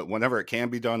point. But whenever it can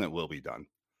be done, it will be done.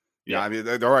 Yeah, I mean,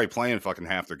 they're already playing fucking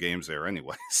half their games there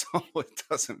anyway, so it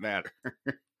doesn't matter.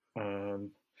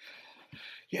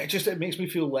 Yeah, it makes me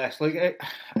feel less like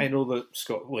I know that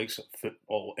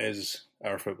football is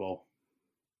our football.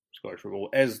 Scottish football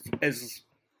is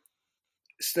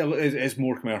still is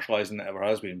more commercialised than it ever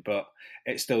has been, but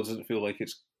it still doesn't feel like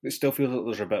it still feels like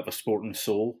there's a bit of a sporting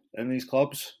soul in these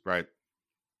clubs. Right.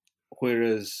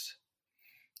 Whereas,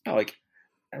 I'm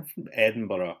from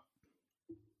Edinburgh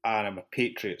and I'm a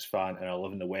Patriots fan and I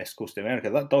live in the West Coast of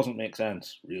America. That doesn't make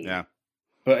sense, really. Yeah.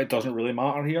 But it doesn't really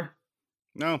matter here.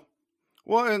 No.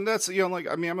 Well, and that's, I'm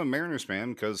a Mariners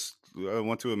fan because I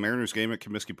went to a Mariners game at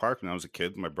Comiskey Park when I was a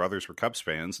kid. My brothers were Cubs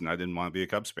fans and I didn't want to be a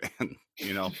Cubs fan,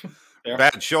 Yeah.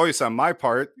 Bad choice on my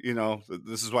part.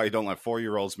 This is why you don't let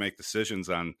 4-year-olds make decisions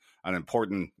on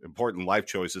important life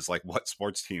choices like what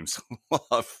sports teams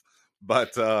love.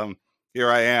 But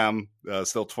here I am,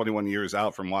 still 21 years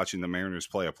out from watching the Mariners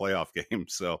play a playoff game.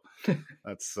 So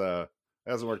that's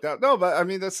hasn't worked out. No, but I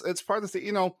mean it's part of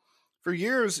the for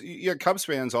years you had Cubs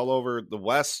fans all over the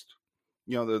West,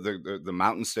 the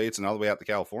mountain states and all the way out to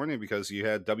California because you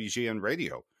had WGN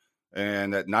radio,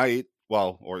 and at night.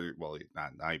 Well, not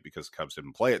at night because Cubs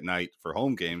didn't play at night for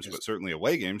home games, but certainly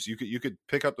away games. You could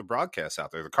pick up the broadcasts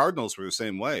out there. The Cardinals were the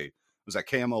same way. It was that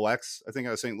KMOX, I think,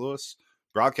 out of St. Louis,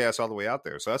 broadcast all the way out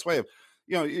there. So that's why,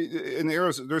 in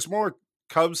Arizona, there's more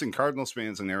Cubs and Cardinals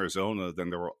fans in Arizona than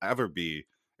there will ever be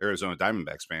Arizona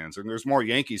Diamondbacks fans, and there's more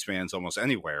Yankees fans almost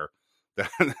anywhere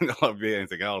than there'll be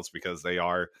anything else because they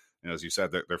are. As you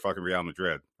said, they're fucking Real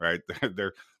Madrid, right?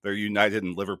 They're United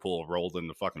and Liverpool rolled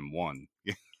into fucking one.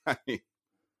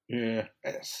 Yeah,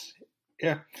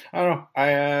 I don't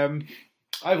know.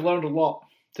 I've learned a lot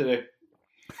today.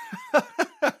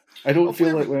 I don't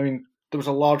feel like there was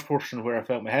a large portion where I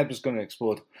felt my head was going to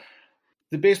explode.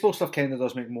 The baseball stuff kind of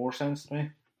does make more sense to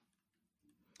me.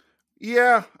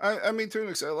 Yeah, I mean, to an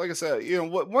extent, like I said,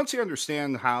 once you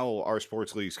understand how our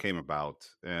sports leagues came about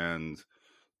and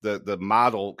the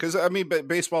model, because I mean,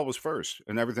 baseball was first,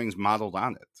 and everything's modeled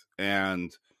on it,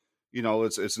 and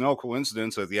it's no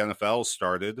coincidence that the NFL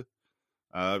started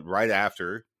right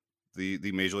after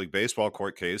the Major League Baseball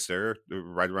court case there,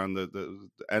 right around the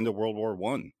end of World War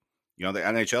I. The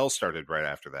NHL started right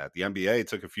after that. The NBA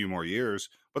took a few more years,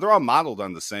 but they're all modeled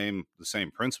on the same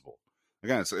principle.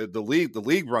 Again, it's the league. The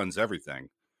league runs everything,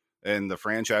 and the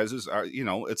franchises are.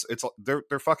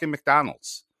 They're fucking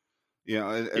McDonald's.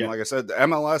 And like I said, the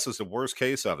MLS is the worst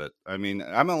case of it. I mean,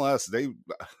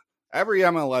 every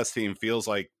MLS team feels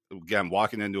like, again,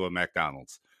 walking into a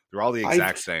McDonald's. They're all the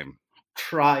exact same.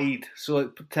 Tried.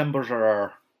 So Timbers are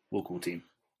our local team.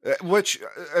 Which,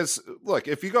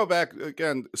 if you go back,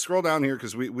 again, scroll down here,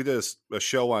 because we did a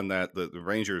show on that, the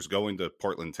Rangers going to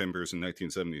Portland Timbers in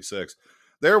 1976.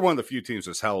 They're one of the few teams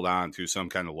that's held on to some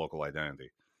kind of local identity.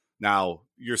 Now,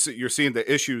 you're seeing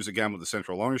the issues, again, with the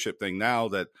central ownership thing now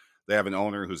that they have an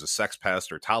owner who's a sex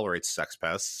pest or tolerates sex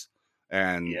pests.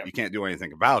 And you can't do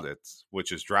anything about it,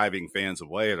 which is driving fans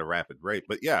away at a rapid rate.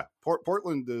 But yeah,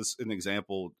 Portland is an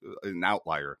example, an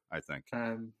outlier, I think.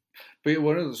 But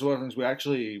one of the things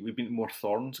we've been to more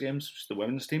Thorns games, which is the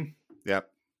women's team. Yep.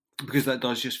 because that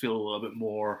does just feel a little bit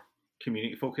more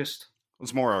community focused.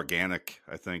 It's more organic,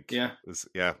 I think. Yeah.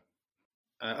 Yeah.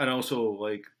 And also,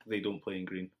 like, they don't play in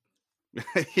green.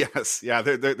 Yes. Yeah,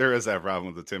 there is that problem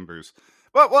with the Timbers.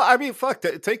 Well, I mean, fuck,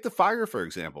 take the Fire, for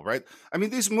example, right? I mean,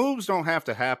 these moves don't have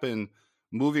to happen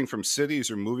moving from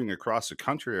cities or moving across the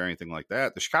country or anything like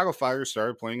that. The Chicago Fire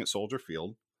started playing at Soldier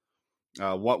Field,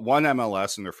 won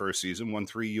MLS in their first season, won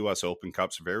 3 U.S. Open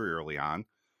Cups very early on.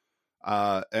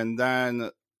 And then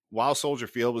while Soldier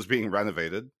Field was being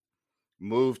renovated,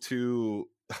 moved to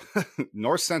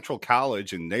North Central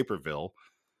College in Naperville,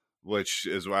 which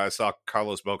is where I saw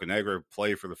Carlos Bocanegra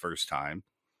play for the first time.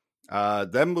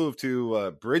 Then moved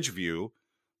to Bridgeview,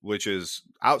 which is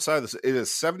outside this. It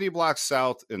is 70 blocks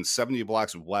south and 70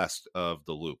 blocks west of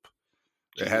the Loop.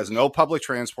 It has no public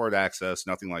transport access,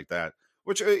 nothing like that.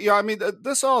 Which, I mean,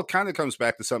 this all kind of comes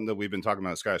back to something that we've been talking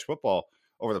about in Scottish football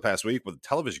over the past week with the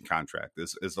television contract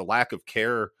is the lack of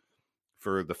care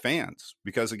for the fans.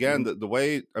 Because, again, the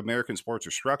way American sports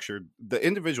are structured, the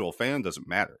individual fan doesn't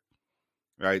matter,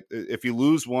 right? If you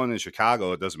lose one in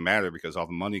Chicago, it doesn't matter because all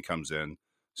the money comes in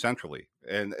centrally.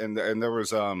 And there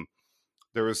was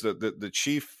the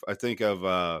chief, I think,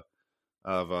 or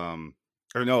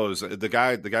no, it was the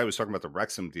guy was talking about the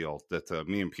Wrexham deal that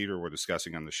me and Peter were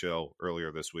discussing on the show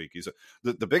earlier this week. He's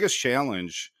the biggest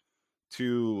challenge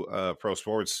to pro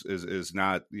sports is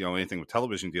not, anything with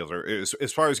television deals or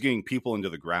as far as getting people into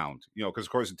the ground, because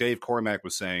of course Dave Cormack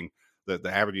was saying that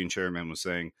the Aberdeen chairman was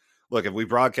saying, look, if we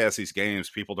broadcast these games,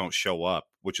 people don't show up,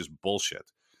 which is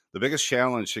bullshit. The biggest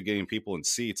challenge to getting people in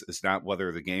seats is not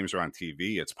whether the games are on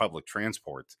TV, it's public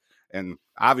transport. And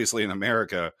obviously in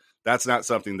America, that's not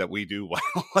something that we do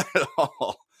well at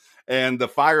all. And the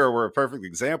Fire were a perfect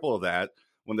example of that.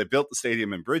 When they built the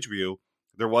stadium in Bridgeview,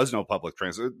 there was no public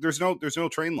transit. There's no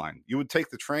train line. You would take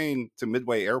the train to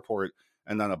Midway Airport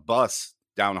and then a bus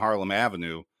down Harlem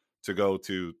Avenue to go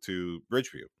to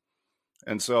Bridgeview.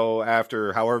 And so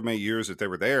after however many years that they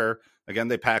were there, again,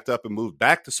 they packed up and moved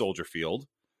back to Soldier Field,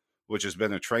 which has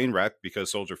been a train wreck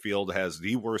because Soldier Field has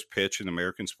the worst pitch in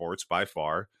American sports by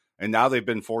far. And now they've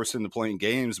been forced into playing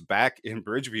games back in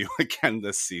Bridgeview again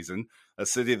this season, a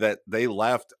city that they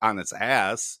left on its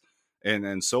ass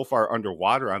and so far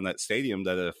underwater on that stadium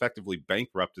that it effectively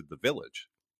bankrupted the village.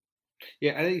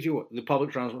 Yeah, I think the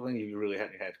public transport thing you really hit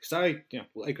your head because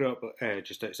I grew up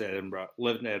just outside Edinburgh,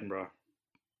 lived in Edinburgh,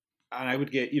 and I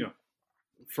would get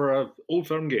for an Old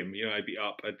Firm game, I'd be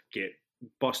up, I'd get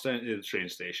bus down to the train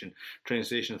station through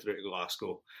to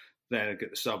Glasgow, then I'd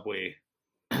get the subway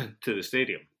to the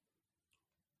stadium.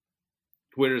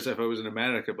 Whereas if I was in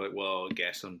America, I'd be like, well, I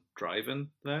guess I'm driving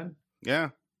then. Yeah.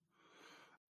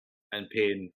 And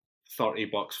paying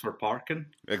 $30 for parking.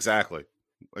 Exactly.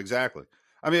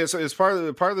 I mean, it's part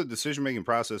of the decision making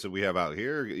process that we have out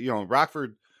here.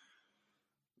 Rockford.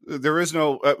 There is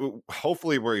no.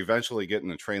 Hopefully, we're eventually getting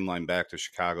the train line back to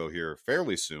Chicago here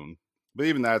fairly soon. But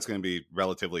even that's going to be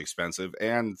relatively expensive.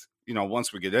 And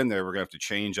once we get in there, we're going to have to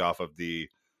change off of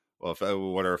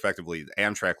what are effectively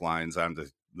Amtrak lines on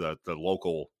the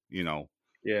local,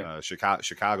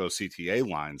 Chicago CTA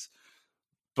lines.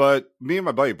 But me and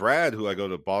my buddy Brad, who I go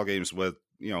to ball games with,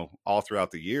 all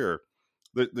throughout the year,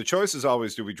 the choice is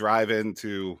always, do we drive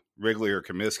into Wrigley or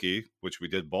Comiskey, which we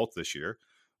did both this year,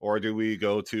 or do we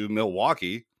go to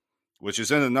Milwaukee, which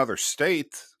is in another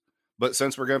state? But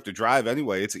since we're going to have to drive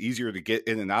anyway, it's easier to get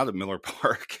in and out of Miller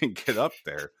Park and get up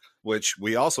there, which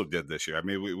we also did this year. I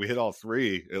mean, we hit all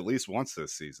three at least once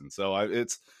this season. So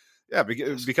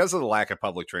because of the lack of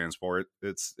public transport,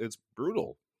 it's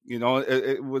brutal.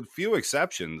 With few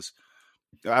exceptions,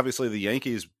 obviously the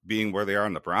Yankees being where they are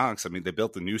in the Bronx. I mean, they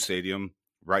built the new stadium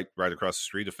right across the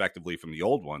street effectively from the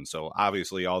old one. So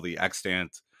obviously all the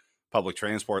extant public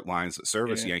transport lines that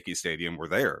service Yankee Stadium were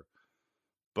there.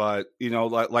 But,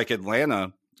 like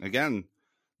Atlanta, again,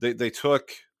 they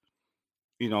took,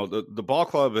 the ball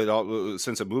club,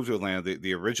 since it moved to Atlanta,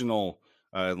 the original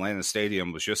Atlanta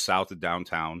Stadium was just south of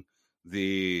downtown.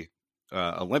 The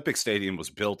Olympic Stadium was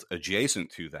built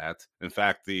adjacent to that. In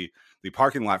fact, the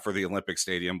parking lot for the Olympic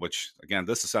Stadium, which, again,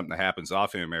 this is something that happens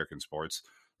often in American sports,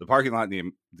 the parking lot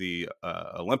in the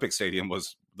Olympic Stadium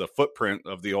was the footprint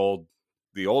of the old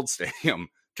stadium.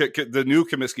 The new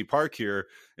Comiskey Park here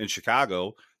in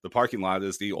Chicago, the parking lot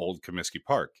is the old Comiskey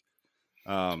Park.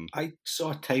 I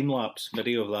saw a time-lapse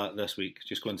video of that this week,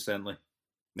 just coincidentally.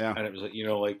 Yeah. And it was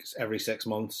like, every 6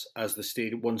 months as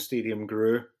the one stadium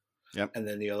grew, and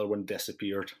then the other one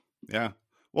disappeared. Yeah.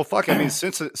 Well, fuck, I mean,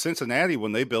 Cincinnati,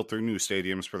 when they built their new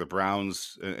stadiums for the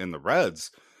Browns and the Reds,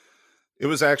 it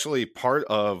was actually part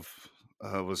of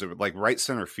was it like right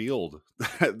center field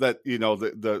that, you know,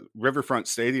 the Riverfront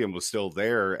Stadium was still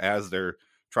there as they're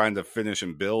trying to finish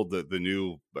and build the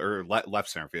new, or left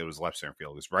center field. It was left center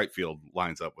field. Because right field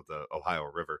lines up with the Ohio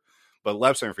River, but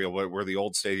left center field where the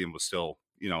old stadium was still,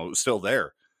 you know, it was still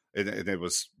there. And it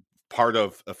was part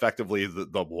of effectively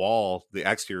the wall, the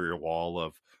exterior wall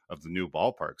of the new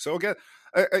ballpark. So again,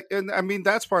 and I mean,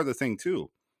 that's part of the thing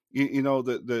too. You know,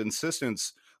 the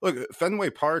insistence. Look,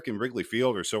 Fenway Park and Wrigley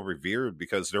Field are so revered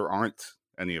because there aren't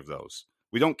any of those.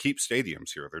 We don't keep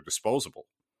stadiums here; they're disposable.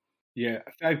 Yeah,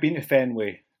 I've been to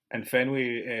Fenway, and Fenway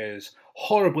is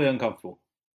horribly uncomfortable.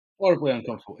 Horribly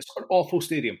uncomfortable. It's an awful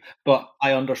stadium, but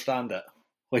I understand it.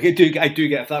 Like I do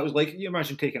get, if that was like, can you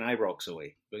imagine taking Ibrox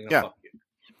away? But, you know, Yeah. fuck you.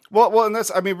 Well, and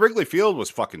that's, I mean, Wrigley Field was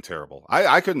fucking terrible.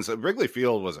 I couldn't say, Wrigley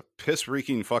Field was a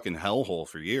piss-reeking fucking hellhole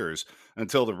for years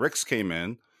until the Ricks came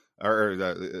in, or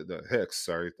the Hicks,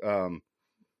 sorry,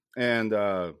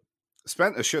 and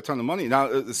spent a shit ton of money.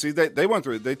 Now, see, they went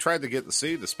through, they tried to get the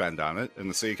city to spend on it, and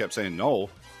the city kept saying no.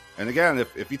 And again,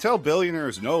 if you tell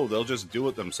billionaires no, they'll just do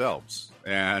it themselves,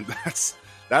 and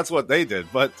that's what they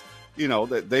did. But you know,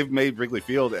 they've made Wrigley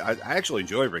Field. I actually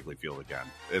enjoy Wrigley Field again.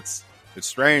 It's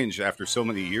strange after so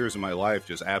many years of my life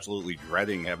just absolutely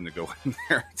dreading having to go in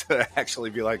there to actually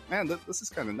be like, man, this is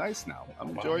kind of nice now. I'm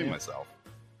enjoying myself.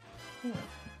 Yeah.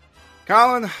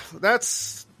 Colin,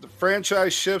 that's the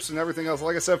franchise ships and everything else.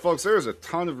 Like I said, folks, there is a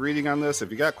ton of reading on this.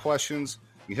 If you got questions,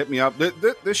 you hit me up.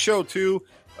 This show, too,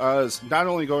 is not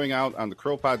only going out on the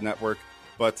CROpod network,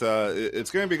 but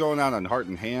it's going to be going out on Heart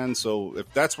and Hand. So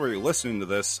if that's where you're listening to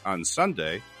this on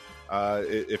Sunday,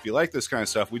 if you like this kind of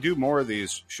stuff, we do more of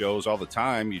these shows all the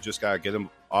time. You just got to get them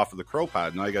off of the CROpod.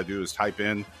 And all you got to do is type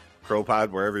in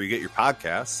CROpod wherever you get your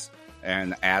podcasts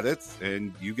and add it,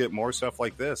 and you get more stuff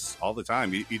like this all the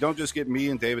time. You don't just get me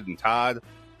and David and Todd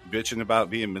bitching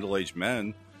about being middle-aged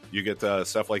men. You get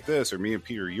stuff like this, or me and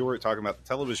Peter Ewart talking about the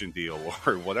television deal,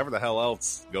 or whatever the hell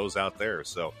else goes out there.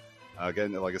 So,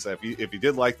 again, like I said, if you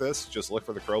did like this, just look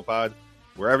for the CROpod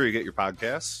wherever you get your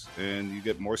podcasts, and you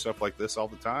get more stuff like this all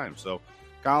the time. So,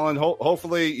 Colin,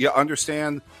 hopefully you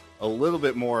understand a little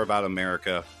bit more about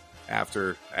America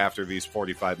after these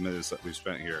 45 minutes that we've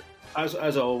spent here.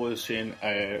 As always, Shane,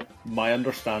 my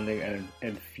understanding and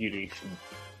infuriation,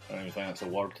 I don't even think that's a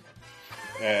word,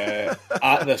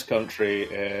 at this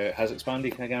country has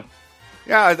expanded again.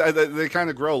 Yeah, they kind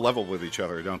of grow level with each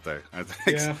other, don't they? I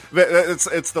think Yeah.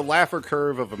 it's the Laffer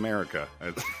curve of America.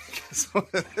 I think.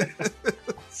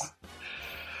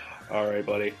 All right,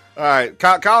 buddy. All right,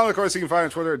 Colin. Of course, you can find on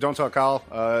Twitter at Don't Talk Kyle.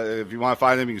 If you want to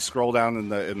find him, you can scroll down in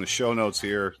the show notes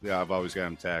here. Yeah, I've always got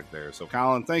him tagged there. So,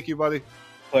 Colin, thank you, buddy.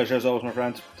 Pleasure as always, my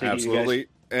friend. Take it easy, guys. Absolutely.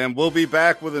 And we'll be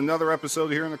back with another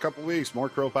episode here in a couple weeks. More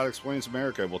CROpod Explains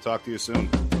America. We'll talk to you soon.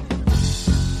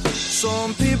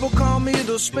 Some people call me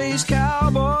the space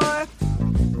cowboy.